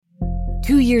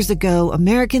2 years ago,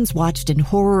 Americans watched in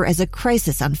horror as a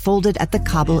crisis unfolded at the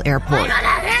Kabul airport.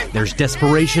 There's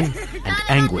desperation and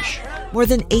anguish. More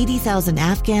than 80,000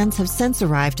 Afghans have since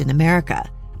arrived in America,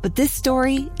 but this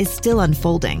story is still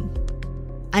unfolding.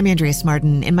 I'm Andrea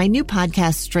Martin. In my new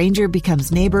podcast, Stranger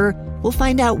Becomes Neighbor, we'll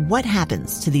find out what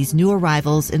happens to these new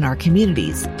arrivals in our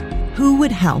communities. Who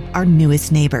would help our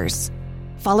newest neighbors?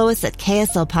 Follow us at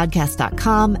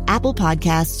kslpodcast.com, Apple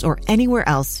Podcasts, or anywhere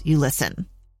else you listen.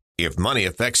 If money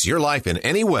affects your life in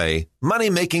any way, Money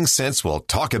Making Sense will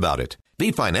talk about it. Be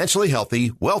financially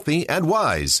healthy, wealthy, and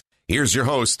wise. Here's your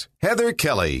host, Heather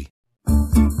Kelly.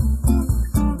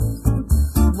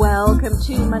 Welcome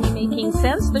to Money Making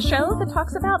Sense, the show that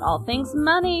talks about all things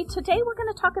money. Today we're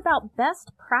going to talk about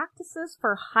best practices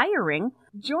for hiring.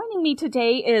 Joining me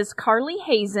today is Carly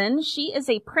Hazen. She is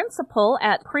a principal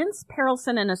at Prince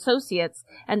Perelson and Associates,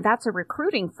 and that's a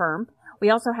recruiting firm. We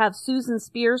also have Susan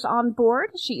Spears on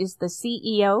board. She is the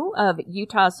CEO of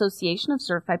Utah Association of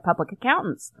Certified Public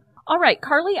Accountants. All right,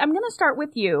 Carly, I'm going to start with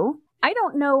you. I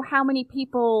don't know how many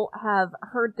people have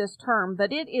heard this term,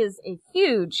 but it is a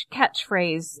huge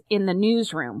catchphrase in the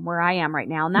newsroom where I am right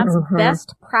now, and that's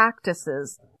best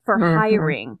practices for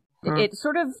hiring. It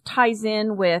sort of ties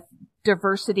in with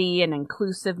diversity and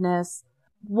inclusiveness.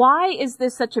 Why is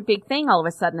this such a big thing all of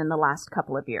a sudden in the last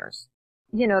couple of years?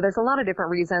 You know, there's a lot of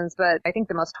different reasons, but I think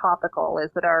the most topical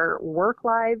is that our work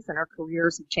lives and our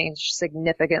careers have changed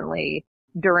significantly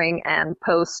during and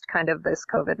post kind of this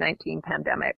COVID-19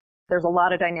 pandemic. There's a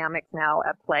lot of dynamics now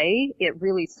at play. It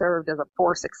really served as a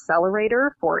force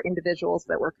accelerator for individuals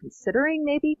that were considering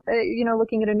maybe,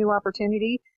 looking at a new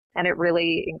opportunity. And it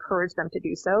really encouraged them to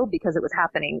do so because it was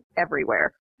happening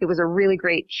everywhere. It was a really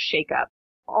great shakeup.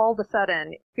 All of a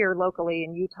sudden, here locally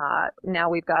in Utah, now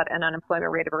we've got an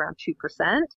unemployment rate of around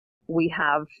 2%. We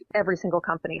have every single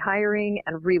company hiring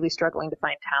and really struggling to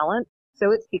find talent.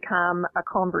 So it's become a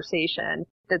conversation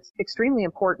that's extremely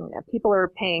important, and people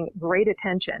are paying great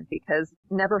attention because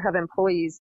never have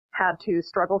employees had to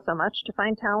struggle so much to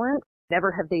find talent.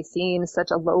 Never have they seen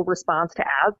such a low response to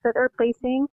ads that they're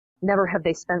placing. Never have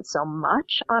they spent so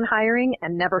much on hiring,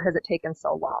 and never has it taken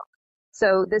so long.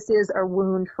 So this is a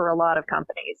wound for a lot of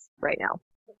companies right now.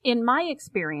 In my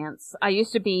experience, I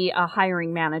used to be a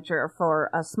hiring manager for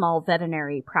a small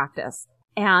veterinary practice.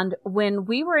 And when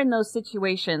we were in those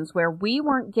situations where we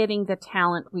weren't getting the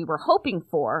talent we were hoping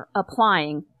for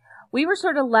applying, we were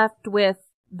sort of left with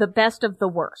the best of the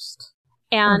worst.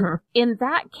 And in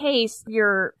that case,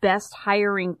 your best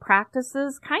hiring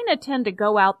practices kind of tend to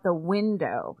go out the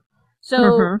window.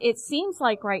 So it seems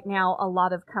like right now a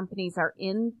lot of companies are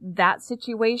in that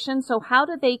situation. So how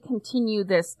do they continue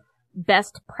this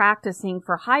best practicing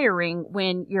for hiring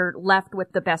when you're left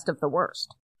with the best of the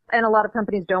worst? And a lot of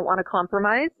companies don't want to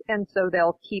compromise, and so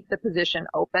they'll keep the position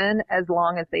open as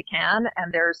long as they can.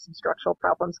 And there's some structural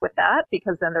problems with that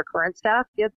because then their current staff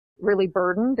gets really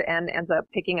burdened and ends up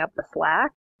picking up the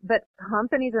slack. But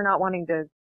companies are not wanting to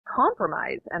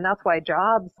compromise, and that's why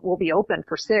jobs will be open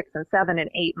for 6 and 7 and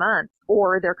 8 months,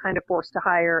 or they're kind of forced to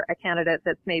hire a candidate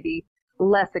that's maybe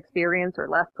less experienced or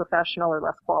less professional or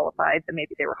less qualified than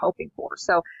maybe they were hoping for.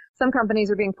 So some companies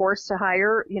are being forced to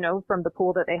hire, from the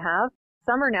pool that they have.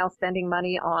 Some are now spending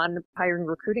money on hiring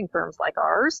recruiting firms like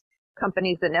ours.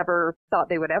 Companies that never thought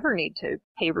they would ever need to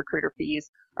pay recruiter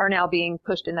fees are now being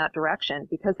pushed in that direction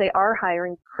because they are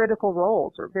hiring critical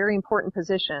roles or very important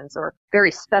positions or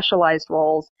very specialized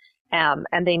roles. And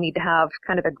they need to have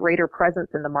kind of a greater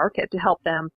presence in the market to help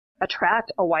them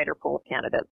attract a wider pool of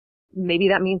candidates. Maybe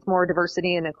that means more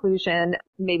diversity and inclusion.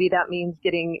 Maybe that means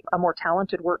getting a more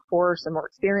talented workforce and more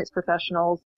experienced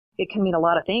professionals. It can mean a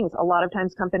lot of things. A lot of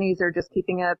times companies are just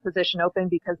keeping a position open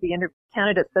because the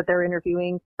candidates that they're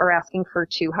interviewing are asking for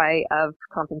too high of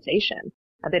compensation,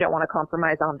 and they don't want to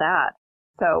compromise on that.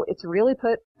 So it's really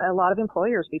put a lot of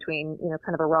employers between,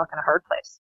 kind of a rock and a hard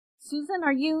place. Susan,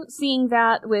 are you seeing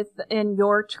that in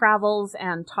your travels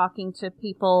and talking to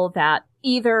people that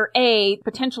either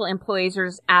potential employees are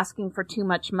asking for too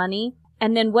much money?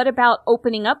 And then what about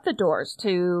opening up the doors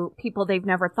to people they've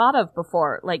never thought of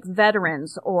before, like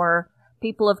veterans or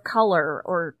people of color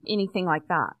or anything like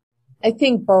that? I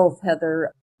think both,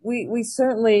 Heather. We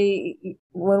certainly,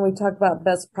 when we talk about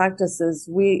best practices,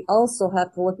 we also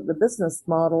have to look at the business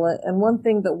model. And one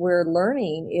thing that we're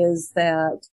learning is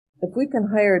that if we can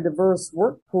hire a diverse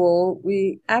work pool,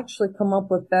 we actually come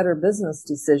up with better business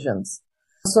decisions.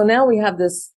 So now we have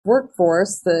this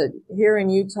workforce that here in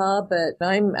Utah, but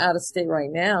I'm out of state right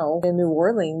now in New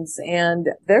Orleans, and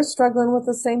they're struggling with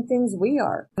the same things we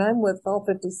are. I'm with all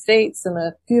 50 states and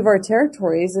a few of our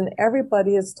territories, and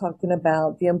everybody is talking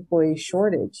about the employee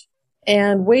shortage.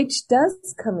 And wage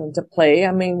does come into play.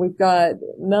 I mean, we've got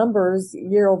numbers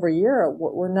year over year.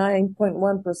 We're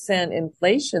 9.1%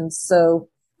 inflation. So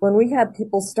when we have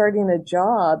people starting a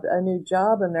new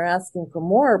job, and they're asking for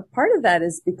more, part of that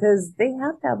is because they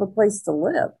have to have a place to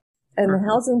live. And the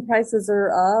housing prices are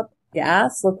up.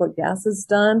 Gas, look what gas has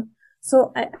done.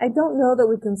 So I don't know that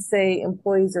we can say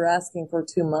employees are asking for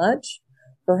too much.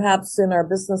 Perhaps in our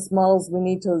business models, we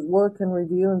need to look and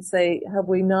review and say, have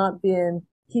we not been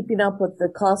keeping up with the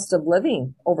cost of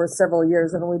living over several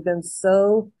years? And we've been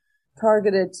so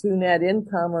targeted to net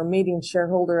income or meeting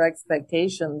shareholder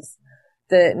expectations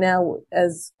that now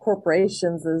as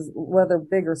corporations, as whether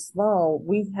big or small,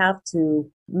 we have to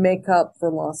make up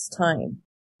for lost time.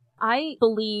 I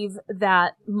believe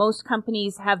that most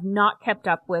companies have not kept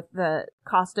up with the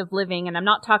cost of living, and I'm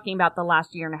not talking about the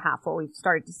last year and a half where we've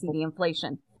started to see the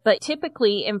inflation, but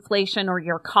typically inflation or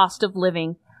your cost of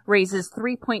living raises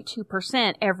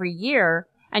 3.2% every year,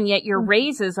 and yet your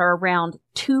raises are around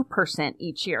 2%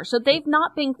 each year. So they've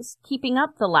not been keeping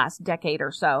up the last decade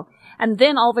or so. And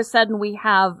then all of a sudden we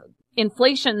have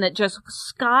inflation that just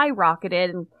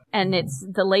skyrocketed, and it's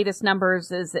the latest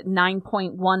numbers is at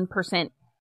 9.1%.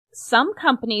 Some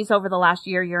companies over the last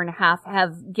year and a half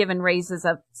have given raises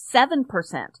of 7%.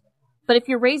 But if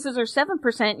your raises are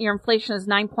 7%, your inflation is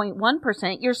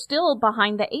 9.1%, you're still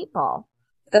behind the 8 ball.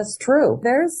 That's true.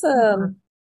 There's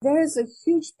a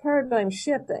huge paradigm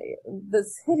shift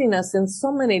that's hitting us in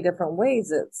so many different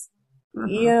ways. It's,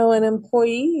 and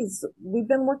employees, we've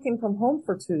been working from home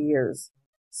for 2 years.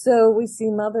 So we see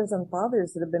mothers and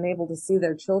fathers that have been able to see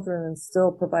their children and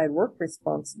still provide work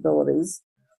responsibilities.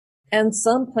 And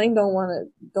some plain don't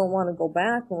want to go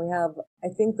back. And I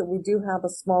think that we do have a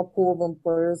small pool of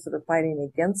employers that are fighting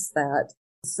against that.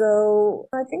 So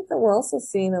I think that we're also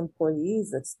seeing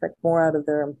employees expect more out of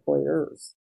their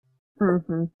employers.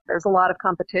 There's a lot of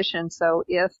competition. So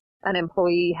if an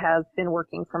employee has been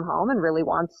working from home and really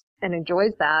wants and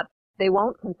enjoys that, they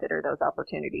won't consider those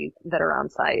opportunities that are on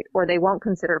site, or they won't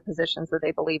consider positions that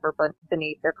they believe are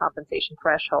beneath their compensation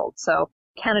threshold. So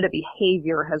candidate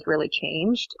behavior has really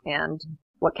changed, and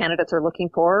what candidates are looking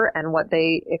for and what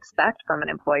they expect from an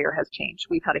employer has changed.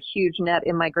 We've had a huge net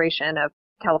immigration of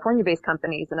California-based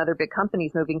companies and other big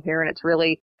companies moving here, and it's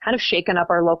really kind of shaken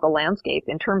up our local landscape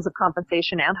in terms of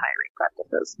compensation and hiring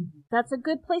practices. That's a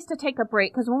good place to take a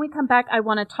break, because when we come back, I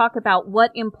want to talk about what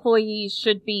employees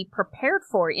should be prepared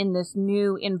for in this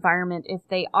new environment if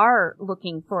they are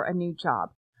looking for a new job.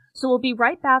 So we'll be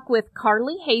right back with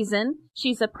Carly Hazen.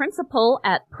 She's a principal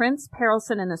at Prince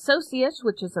Perelson and Associates,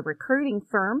 which is a recruiting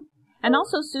firm, and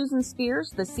also Susan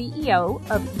Spears, the CEO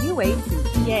of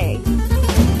UACPA.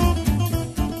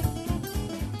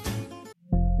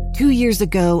 2 years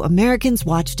ago, Americans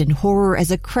watched in horror as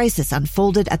a crisis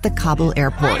unfolded at the Kabul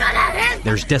airport.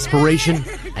 There's desperation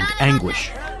and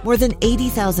anguish. More than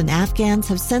 80,000 Afghans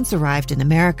have since arrived in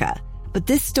America, but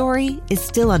this story is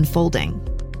still unfolding.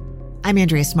 I'm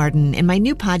Andrea Smartin. In my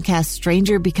new podcast,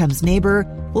 Stranger Becomes Neighbor,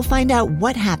 we'll find out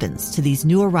what happens to these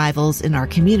new arrivals in our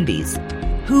communities.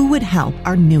 Who would help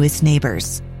our newest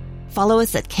neighbors? Follow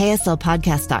us at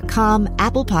kslpodcast.com,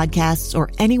 Apple Podcasts,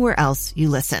 or anywhere else you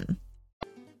listen.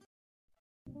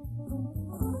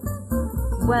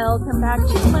 Welcome back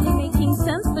to Money Making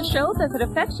Sense, the show that if it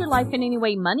affects your life in any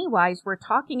way money-wise, we're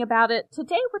talking about it.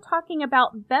 Today we're talking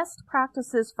about best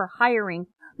practices for hiring,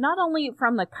 not only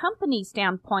from the company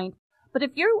standpoint, but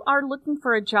if you are looking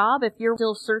for a job, if you're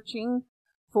still searching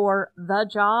for the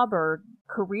job or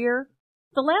career,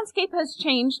 the landscape has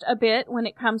changed a bit when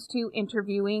it comes to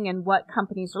interviewing and what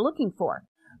companies are looking for.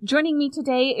 Joining me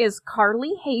today is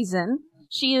Carly Hazen.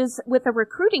 She is with a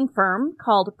recruiting firm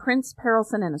called Prince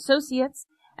Perelson and Associates,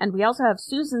 and we also have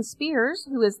Susan Spears,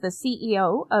 who is the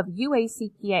CEO of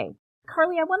UACPA.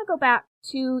 Carly, I want to go back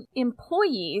to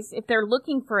employees. If they're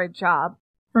looking for a job,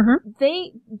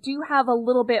 they do have a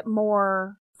little bit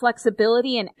more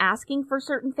flexibility in asking for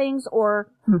certain things,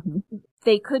 or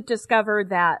they could discover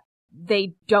that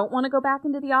they don't want to go back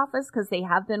into the office because they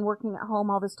have been working at home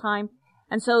all this time.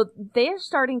 And so they're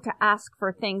starting to ask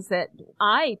for things that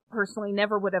I personally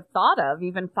never would have thought of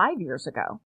even 5 years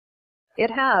ago.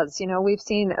 It has. We've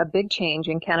seen a big change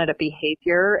in candidate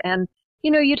behavior. And,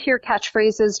 you'd hear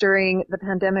catchphrases during the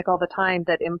pandemic all the time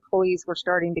that employees were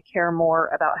starting to care more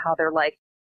about how their life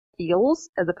feels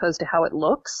as opposed to how it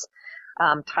looks.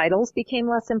 Titles became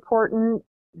less important.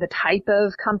 The type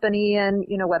of company and,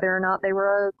 whether or not they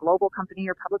were a global company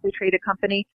or publicly traded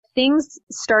company, things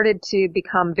started to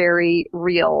become very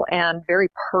real and very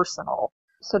personal.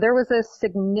 So there was a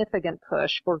significant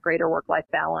push for greater work-life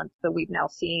balance that we've now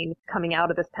seen coming out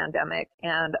of this pandemic,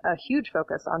 and a huge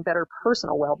focus on better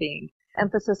personal well-being.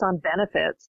 emphasis on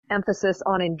benefits, emphasis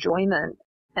on enjoyment,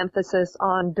 emphasis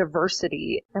on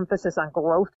diversity, emphasis on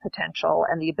growth potential,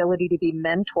 and the ability to be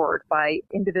mentored by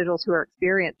individuals who are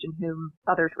experienced and whom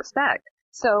others respect.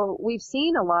 So we've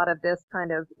seen a lot of this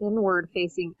kind of inward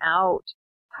facing out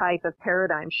type of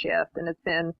paradigm shift, and it's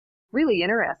been really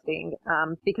interesting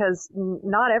because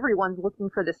not everyone's looking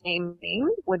for the same thing.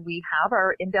 When we have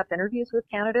our in-depth interviews with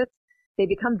candidates, they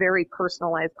become very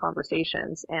personalized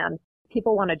conversations, and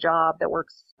people want a job that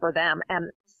works for them.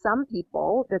 And some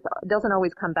people, this doesn't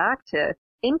always come back to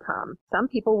income. Some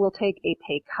people will take a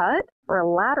pay cut or a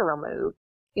lateral move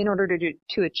in order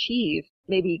to achieve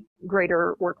maybe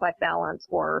greater work-life balance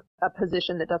or a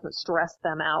position that doesn't stress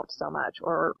them out so much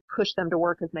or push them to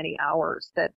work as many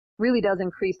hours, that really does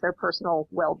increase their personal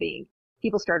well-being.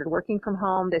 People started working from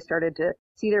home. They started to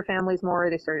see their families more.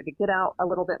 They started to get out a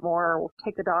little bit more,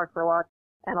 take the dog for a walk.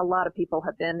 And a lot of people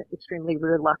have been extremely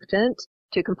reluctant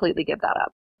to completely give that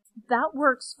up. That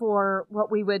works for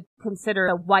what we would consider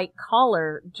a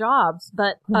white-collar jobs,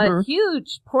 but a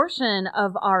huge portion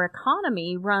of our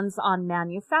economy runs on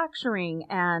manufacturing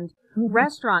and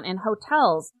restaurant and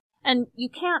hotels. And you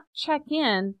can't check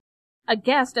in a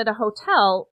guest at a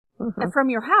hotel from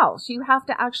your house. You have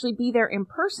to actually be there in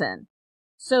person.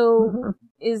 So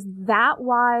is that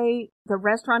why the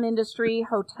restaurant industry,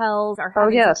 hotels are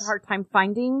having such a hard time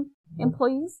finding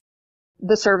employees?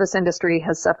 The service industry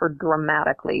has suffered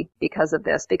dramatically because of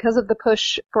this, because of the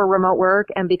push for remote work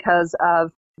and because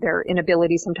of their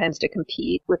inability sometimes to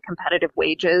compete with competitive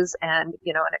wages and,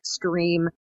 an extreme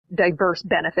diverse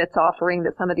benefits offering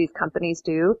that some of these companies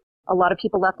do. A lot of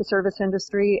people left the service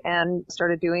industry and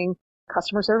started doing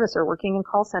customer service or working in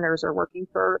call centers or working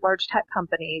for large tech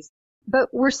companies. But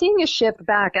we're seeing a shift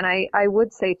back, and I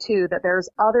would say, too, that there's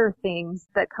other things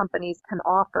that companies can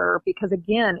offer because,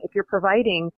 again, if you're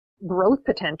providing growth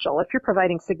potential, if you're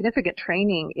providing significant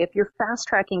training, if you're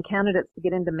fast-tracking candidates to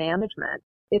get into management,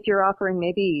 if you're offering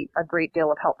maybe a great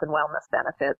deal of health and wellness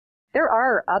benefits, there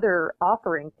are other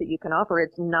offerings that you can offer.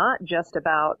 It's not just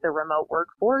about the remote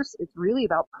workforce. It's really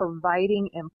about providing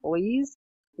employees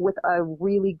with a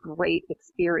really great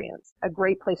experience, a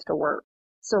great place to work,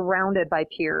 surrounded by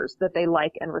peers that they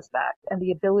like and respect, and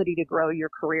the ability to grow your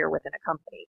career within a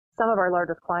company. Some of our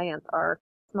largest clients are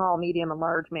small, medium, and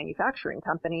large manufacturing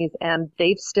companies, and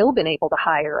they've still been able to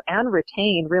hire and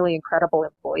retain really incredible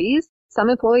employees. Some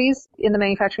employees in the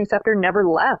manufacturing sector never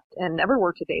left and never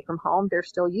worked a day from home. They're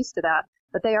still used to that,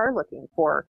 but they are looking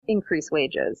for increased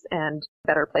wages and a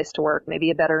better place to work,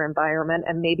 maybe a better environment,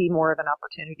 and maybe more of an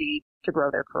opportunity to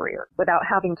grow their career without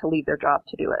having to leave their job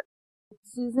to do it.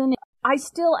 Susan, I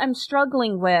still am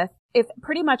struggling with if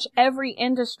pretty much every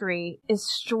industry is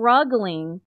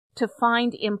struggling to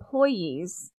find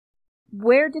employees,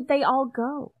 where did they all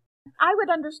go? I would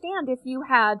understand if you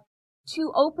had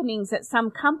 2 openings at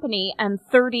some company and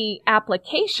 30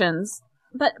 applications,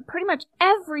 but pretty much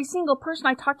every single person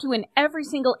I talk to in every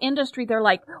single industry, they're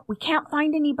like, we can't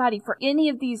find anybody for any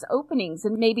of these openings.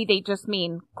 And maybe they just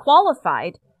mean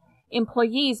qualified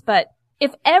employees. But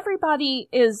if everybody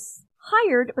is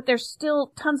hired, but there's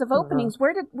still tons of openings,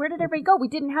 where did everybody go? We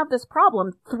didn't have this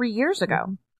problem 3 years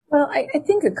ago. Well, I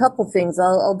think a couple things.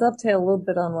 I'll dovetail a little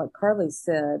bit on what Carly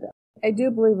said. I do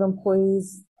believe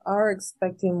employees are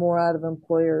expecting more out of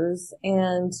employers,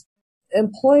 and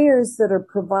employers that are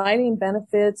providing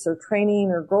benefits or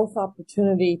training or growth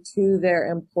opportunity to their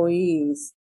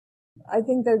employees, I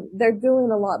think they're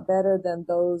doing a lot better than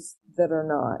those that are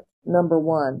not, number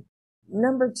one.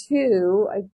 Number two,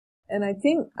 I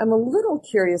think I'm a little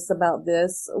curious about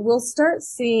this. We'll start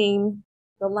seeing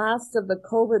the last of the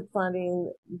COVID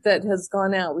funding that has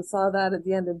gone out. We saw that at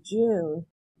the end of June.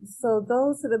 So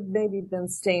those that have maybe been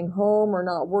staying home or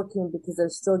not working because they're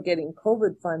still getting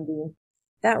COVID funding,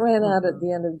 that ran out at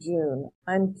the end of June.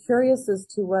 I'm curious as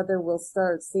to whether we'll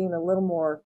start seeing a little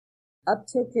more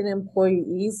uptick in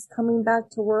employees coming back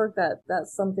to work.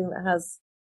 That's something that has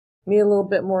me a little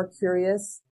bit more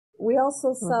curious. We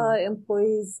also saw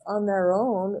employees on their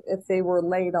own, if they were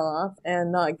laid off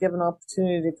and not given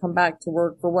opportunity to come back to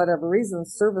work for whatever reason,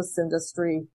 service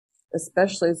industry,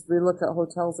 especially as we look at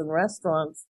hotels and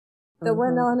restaurants, that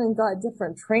went on and got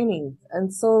different training.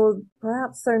 And so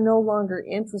perhaps they're no longer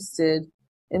interested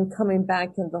in coming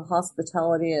back into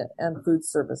hospitality and food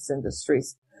service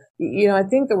industries. I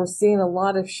think that we're seeing a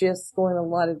lot of shifts going a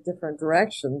lot of different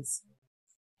directions.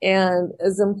 And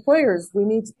as employers, we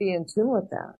need to be in tune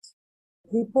with that.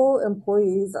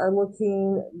 Employees are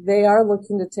looking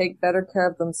to take better care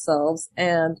of themselves,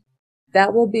 and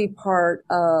that will be part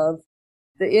of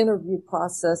the interview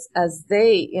process as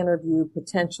they interview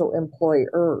potential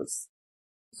employers.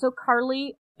 So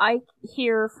Carly, I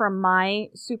hear from my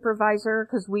supervisor,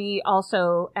 because we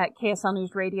also at KSL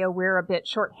News Radio, we're a bit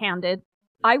shorthanded.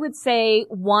 I would say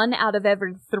 1 out of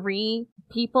every 3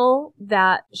 people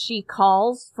that she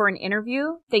calls for an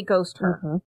interview, they ghost her.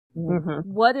 Mm-hmm. Mm-hmm.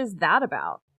 What is that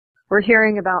about? We're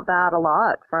hearing about that a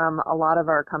lot from a lot of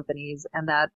our companies, and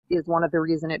that is one of the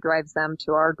reasons it drives them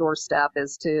to our doorstep,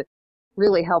 is to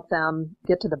really help them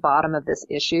get to the bottom of this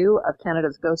issue of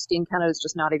candidates ghosting, candidates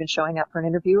just not even showing up for an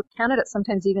interview, candidates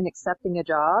sometimes even accepting a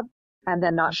job and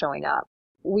then not showing up.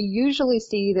 We usually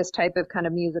see this type of kind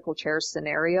of musical chairs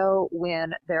scenario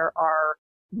when there are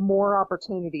more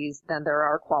opportunities than there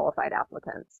are qualified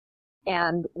applicants.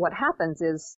 And what happens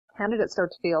is candidates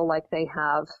start to feel like they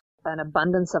have an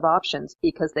abundance of options,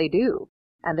 because they do,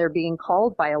 and they're being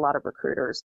called by a lot of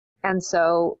recruiters. And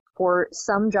so for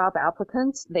some job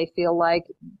applicants, they feel like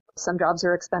some jobs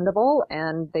are expendable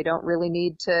and they don't really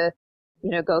need to,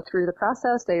 go through the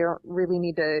process. They don't really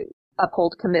need to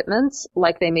uphold commitments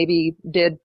like they maybe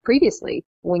did previously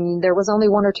when there was only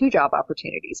 1 or 2 job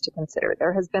opportunities to consider.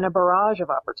 There has been a barrage of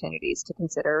opportunities to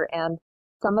consider, and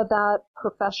some of that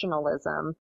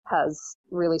professionalism has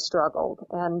really struggled,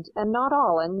 and not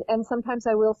all. And sometimes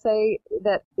I will say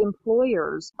that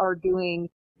employers are doing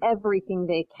everything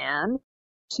they can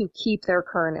to keep their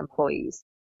current employees.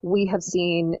 We have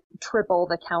seen triple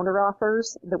the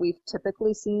counteroffers that we've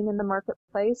typically seen in the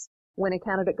marketplace. When a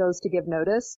candidate goes to give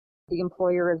notice, the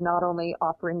employer is not only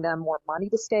offering them more money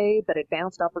to stay, but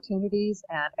advanced opportunities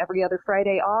and every other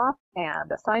Friday off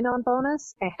and a sign-on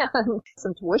bonus and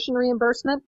some tuition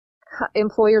reimbursement.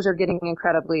 Employers are getting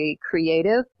incredibly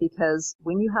creative, because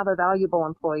when you have a valuable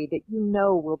employee that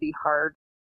will be hard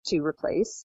to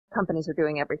replace, companies are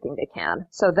doing everything they can.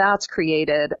 So that's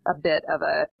created a bit of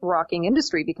a rocking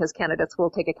industry, because candidates will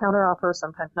take a counteroffer,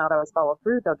 sometimes not always follow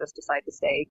through. They'll just decide to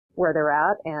stay where they're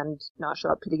at and not show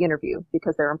up to the interview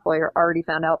because their employer already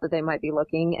found out that they might be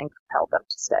looking and compelled them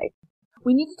to stay.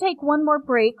 We need to take one more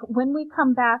break. When we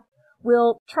come back,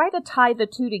 we'll try to tie the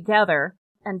two together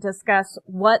and discuss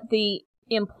what the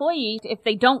employee, if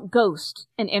they don't ghost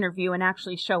an interview and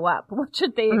actually show up, what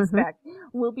should they expect?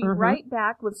 We'll be right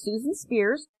back with Susan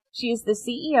Spears. She is the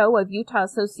CEO of Utah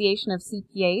Association of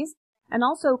CPAs, and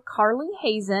also Carly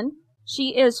Hazen.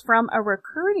 She is from a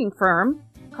recruiting firm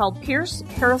called Pierce,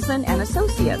 Harrelson and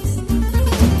Associates.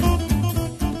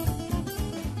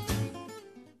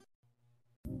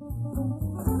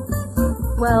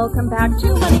 Welcome back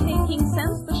to Money Making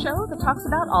Sense, the show that talks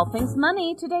about all things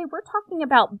money. Today we're talking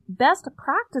about best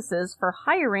practices for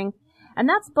hiring, and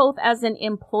that's both as an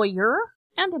employer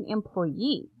and an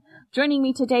employee. Joining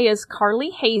me today is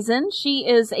Carly Hazen. She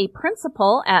is a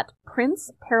principal at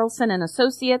Prince, Harrelson and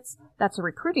Associates. That's a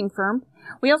recruiting firm.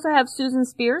 We also have Susan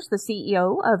Spears, the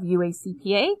CEO of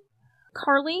UACPA.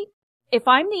 Carly, if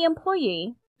I'm the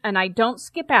employee and I don't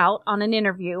skip out on an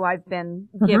interview I've been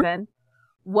given,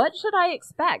 what should I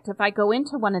expect if I go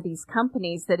into one of these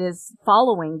companies that is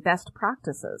following best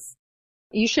practices?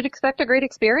 You should expect a great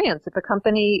experience if a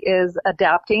company is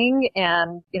adapting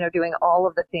and, doing all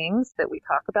of the things that we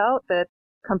talk about that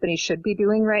companies should be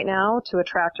doing right now to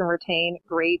attract and retain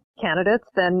great candidates.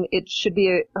 Then it should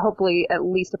be hopefully at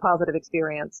least a positive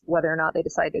experience, whether or not they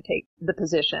decide to take the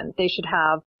position. They should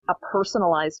have a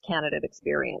personalized candidate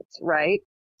experience, right?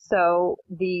 So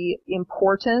the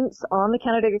importance on the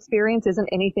candidate experience isn't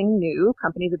anything new.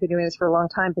 Companies have been doing this for a long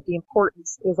time, but the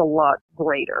importance is a lot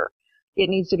greater. It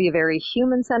needs to be a very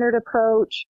human-centered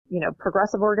approach.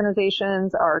 Progressive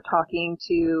organizations are talking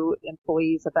to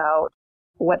employees about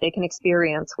what they can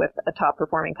experience with a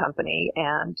top-performing company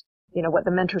and, what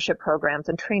the mentorship programs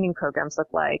and training programs look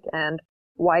like and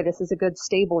why this is a good,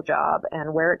 stable job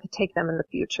and where it could take them in the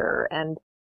future. And,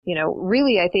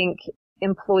 really, I think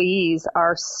employees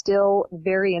are still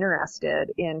very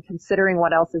interested in considering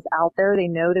what else is out there. They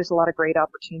know there's a lot of great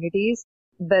opportunities,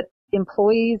 but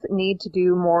employees need to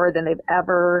do more than they've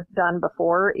ever done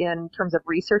before in terms of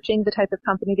researching the type of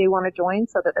company they want to join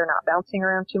so that they're not bouncing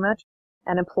around too much.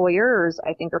 And employers,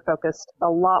 I think, are focused a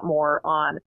lot more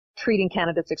on treating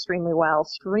candidates extremely well,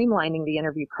 streamlining the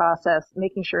interview process,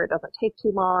 making sure it doesn't take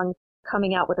too long,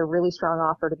 coming out with a really strong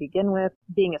offer to begin with,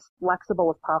 being as flexible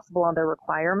as possible on their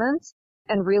requirements.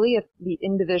 And really, if the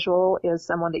individual is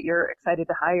someone that you're excited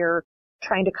to hire,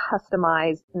 trying to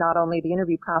customize not only the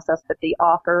interview process, but the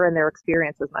offer and their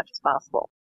experience as much as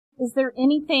possible. Is there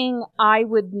anything I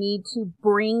would need to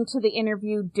bring to the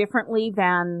interview differently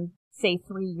than, say,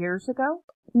 3 years ago?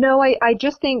 No, I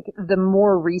just think the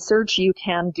more research you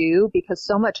can do, because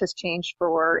so much has changed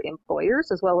for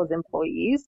employers as well as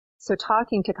employees. So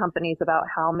talking to companies about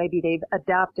how maybe they've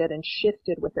adapted and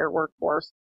shifted with their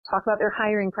workforce, talk about their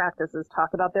hiring practices, talk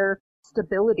about their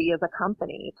stability as a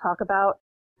company, talk about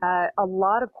a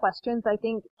lot of questions. I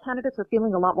think candidates are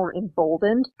feeling a lot more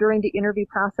emboldened during the interview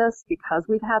process because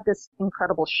we've had this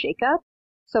incredible shakeup.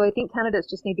 So I think candidates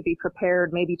just need to be prepared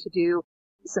maybe to do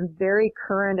some very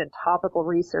current and topical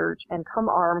research and come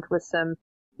armed with some,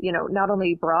 not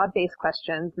only broad-based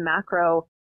questions, macro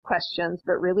questions,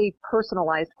 but really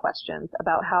personalized questions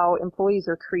about how employees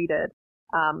are treated,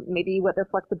 maybe what their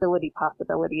flexibility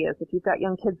possibility is. If you've got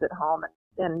young kids at home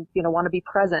and want to be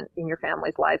present in your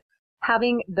family's life,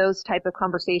 having those type of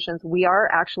conversations, we are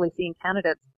actually seeing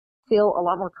candidates feel a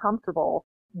lot more comfortable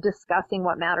discussing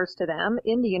what matters to them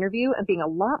in the interview and being a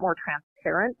lot more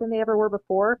transparent than they ever were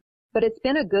before. But it's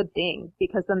been a good thing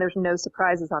because then there's no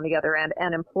surprises on the other end,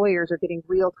 and employers are getting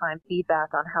real-time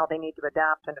feedback on how they need to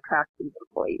adapt and attract these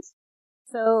employees.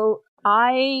 So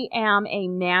I am a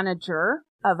manager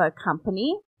of a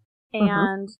company,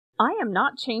 and I am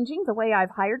not changing the way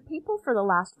I've hired people for the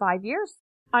last 5 years.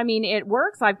 I mean, it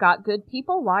works. I've got good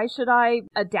people. Why should I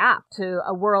adapt to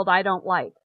a world I don't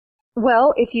like?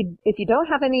 Well, if you don't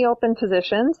have any open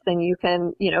positions, then you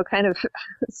can, kind of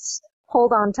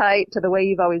hold on tight to the way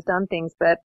you've always done things,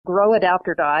 but grow, adapt,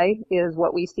 or die is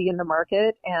what we see in the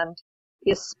market. And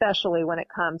especially when it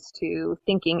comes to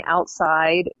thinking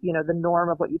outside, the norm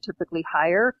of what you typically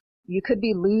hire, you could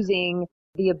be losing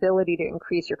the ability to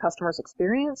increase your customer's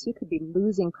experience. You could be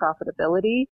losing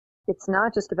profitability. It's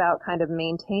not just about kind of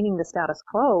maintaining the status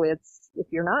quo. It's if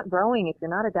you're not growing, if you're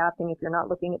not adapting, if you're not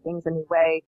looking at things a new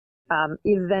way,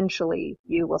 eventually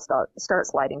you will start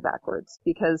sliding backwards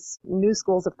because new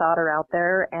schools of thought are out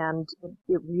there, and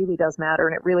it really does matter,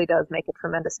 and it really does make a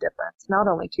tremendous difference, not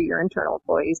only to your internal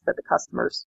employees, but the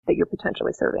customers that you're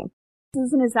potentially serving.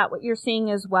 Susan, is that what you're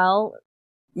seeing as well?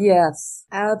 Yes,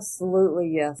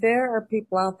 absolutely, yes. There are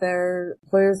people out there,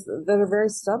 employers that are very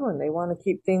stubborn. They want to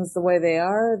keep things the way they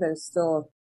are. There's still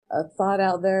a thought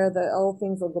out there that,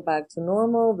 things will go back to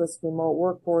normal. This remote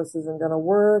workforce isn't going to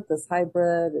work. This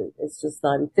hybrid, it's just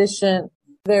not efficient.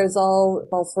 There's all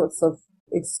sorts of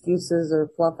excuses or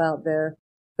fluff out there.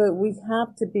 But we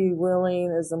have to be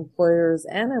willing as employers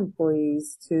and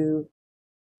employees to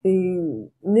be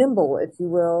nimble, if you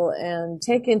will, and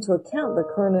take into account the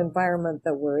current environment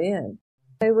that we're in.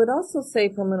 I would also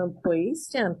say from an employee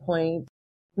standpoint,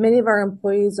 many of our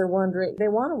employees are wondering, they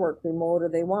want to work remote or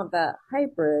they want that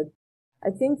hybrid. I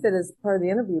think that as part of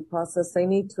the interview process, they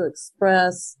need to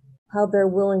express how they're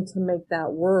willing to make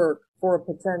that work for a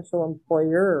potential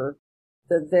employer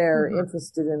that they're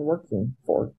interested in working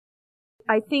for.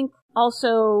 I think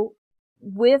also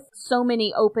with so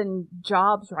many open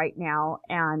jobs right now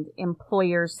and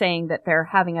employers saying that they're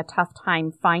having a tough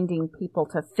time finding people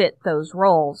to fit those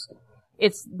roles,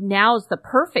 now's the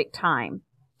perfect time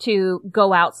to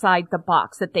go outside the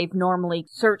box that they've normally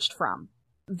searched from.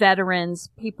 Veterans,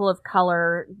 people of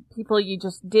color, people you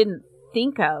just didn't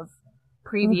think of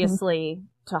previously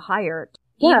to hire.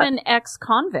 Yeah. Even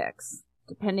ex-convicts,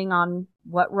 depending on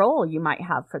what role you might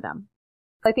have for them.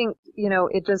 I think,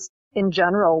 it just in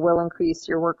general will increase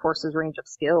your workforce's range of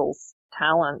skills,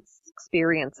 talents,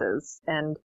 experiences.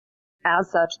 And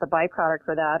as such, the byproduct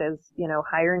for that is,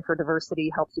 hiring for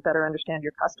diversity helps you better understand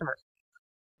your customers.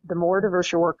 The more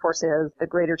diverse your workforce is, the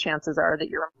greater chances are that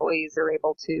your employees are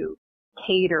able to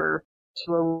cater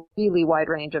to a really wide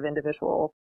range of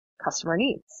individual customer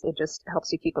needs. It just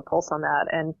helps you keep a pulse on that.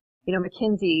 And,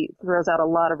 McKinsey throws out a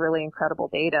lot of really incredible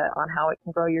data on how it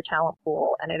can grow your talent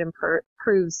pool, and it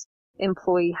improves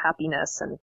employee happiness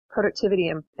and productivity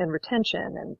and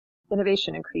retention and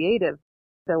innovation and creative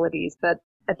abilities. But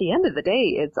at the end of the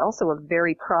day, it's also a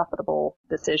very profitable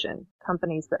decision.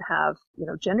 Companies that have,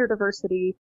 gender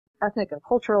diversity, ethnic and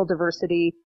cultural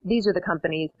diversity, these are the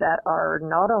companies that are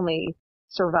not only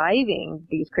surviving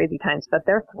these crazy times, but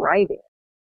they're thriving.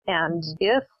 And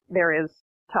if there is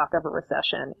talk of a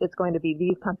recession, it's going to be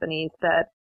these companies that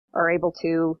are able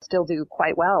to still do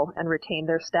quite well and retain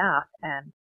their staff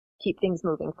and keep things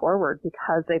moving forward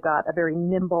because they've got a very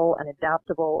nimble and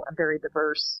adaptable and very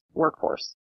diverse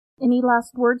workforce. Any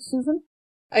last words, Susan?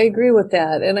 I agree with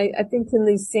that. And I think in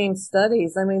these same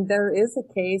studies, there is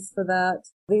a case for that.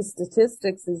 These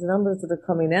statistics, these numbers that are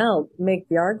coming out make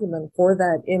the argument for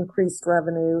that increased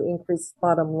revenue, increased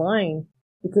bottom line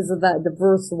because of that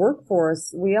diverse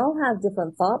workforce. We all have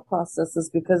different thought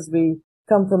processes because we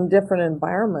come from different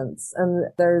environments, and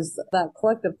there's that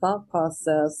collective thought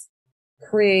process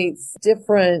creates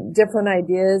different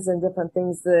ideas and different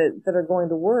things that are going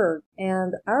to work.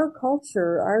 And our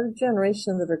culture, our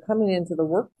generation that are coming into the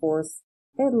workforce,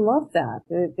 they love that.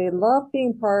 They love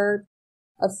being part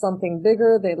of something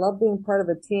bigger. They love being part of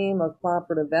a team, a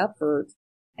cooperative effort.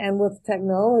 And with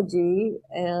technology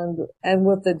and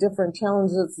with the different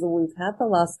challenges that we've had the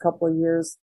last couple of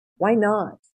years, why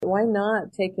not? Why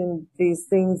not take in these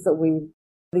things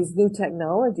these new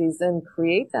technologies and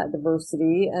create that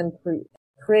diversity and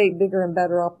create bigger and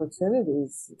better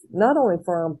opportunities, not only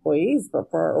for our employees, but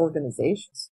for our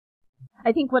organizations.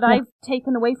 I think what I've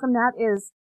taken away from that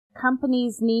is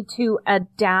companies need to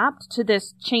adapt to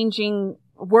this changing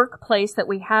workplace that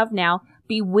we have now,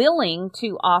 be willing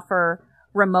to offer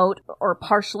remote or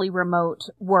partially remote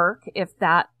work if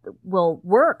that will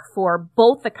work for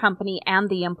both the company and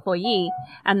the employee.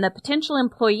 And the potential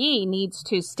employee needs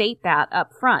to state that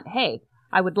up front. Hey,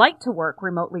 I would like to work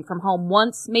remotely from home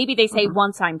once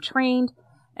I'm trained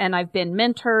and I've been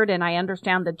mentored and I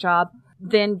understand the job,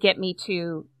 then get me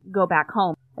to go back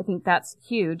home. I think that's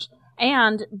huge.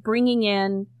 And bringing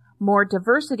in more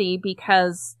diversity,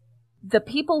 because the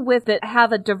people that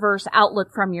have a diverse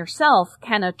outlook from yourself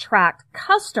can attract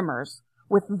customers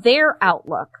with their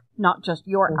outlook, not just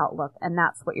your outlook. And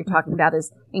that's what you're talking about,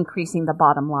 is increasing the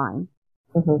bottom line.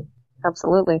 Mm-hmm.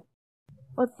 Absolutely.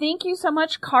 Well, thank you so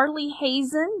much, Carly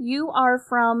Hazen. You are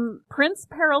from Prince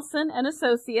Perelson and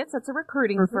Associates. That's a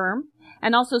recruiting firm.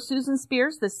 And also Susan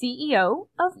Spears, the CEO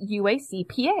of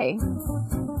UACPA.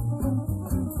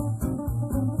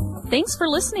 Thanks for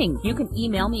listening. You can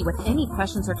email me with any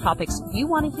questions or topics you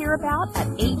want to hear about at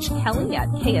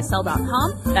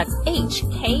hkelly@ksl.com. That's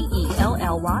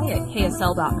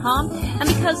HKELLY@ksl.com. And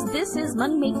because this is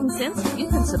Money Making Sense, you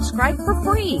can subscribe for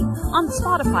free on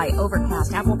Spotify,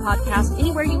 Overcast, Apple Podcasts,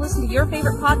 anywhere you listen to your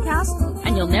favorite podcast,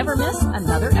 and you'll never miss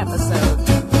another episode.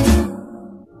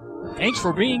 Thanks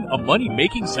for being a Money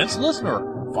Making Sense listener.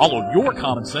 Follow your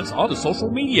common sense on the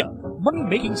social media. Money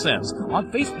Making Sense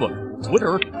on Facebook,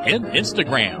 Twitter, and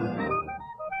Instagram.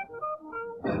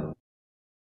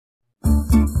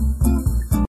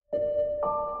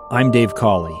 I'm Dave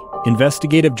Cawley,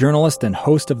 investigative journalist and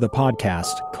host of the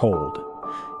podcast Cold.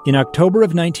 In October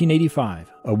of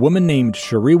 1985, a woman named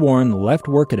Cherie Warren left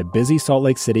work at a busy Salt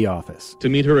Lake City office to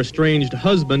meet her estranged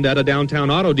husband at a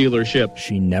downtown auto dealership.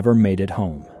 She never made it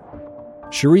home.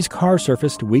 Cherie's car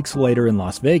surfaced weeks later in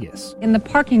Las Vegas. In the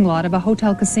parking lot of a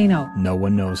hotel casino. No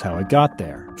one knows how it got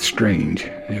there. Strange.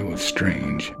 It was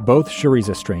strange. Both Cherie's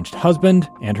estranged husband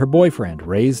and her boyfriend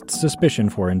raised suspicion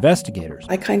for investigators.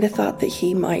 I kind of thought that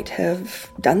he might have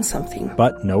done something.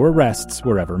 But no arrests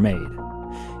were ever made.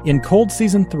 In Cold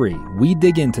Season 3, we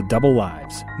dig into double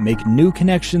lives, make new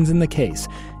connections in the case,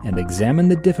 and examine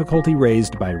the difficulty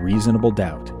raised by reasonable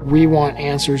doubt. We want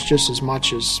answers just as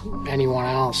much as anyone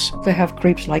else. They have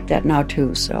creeps like that now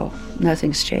too, so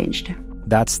nothing's changed.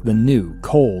 That's the new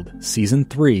Cold Season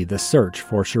 3, The Search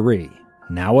for Cherie,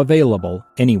 now available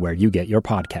anywhere you get your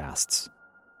podcasts.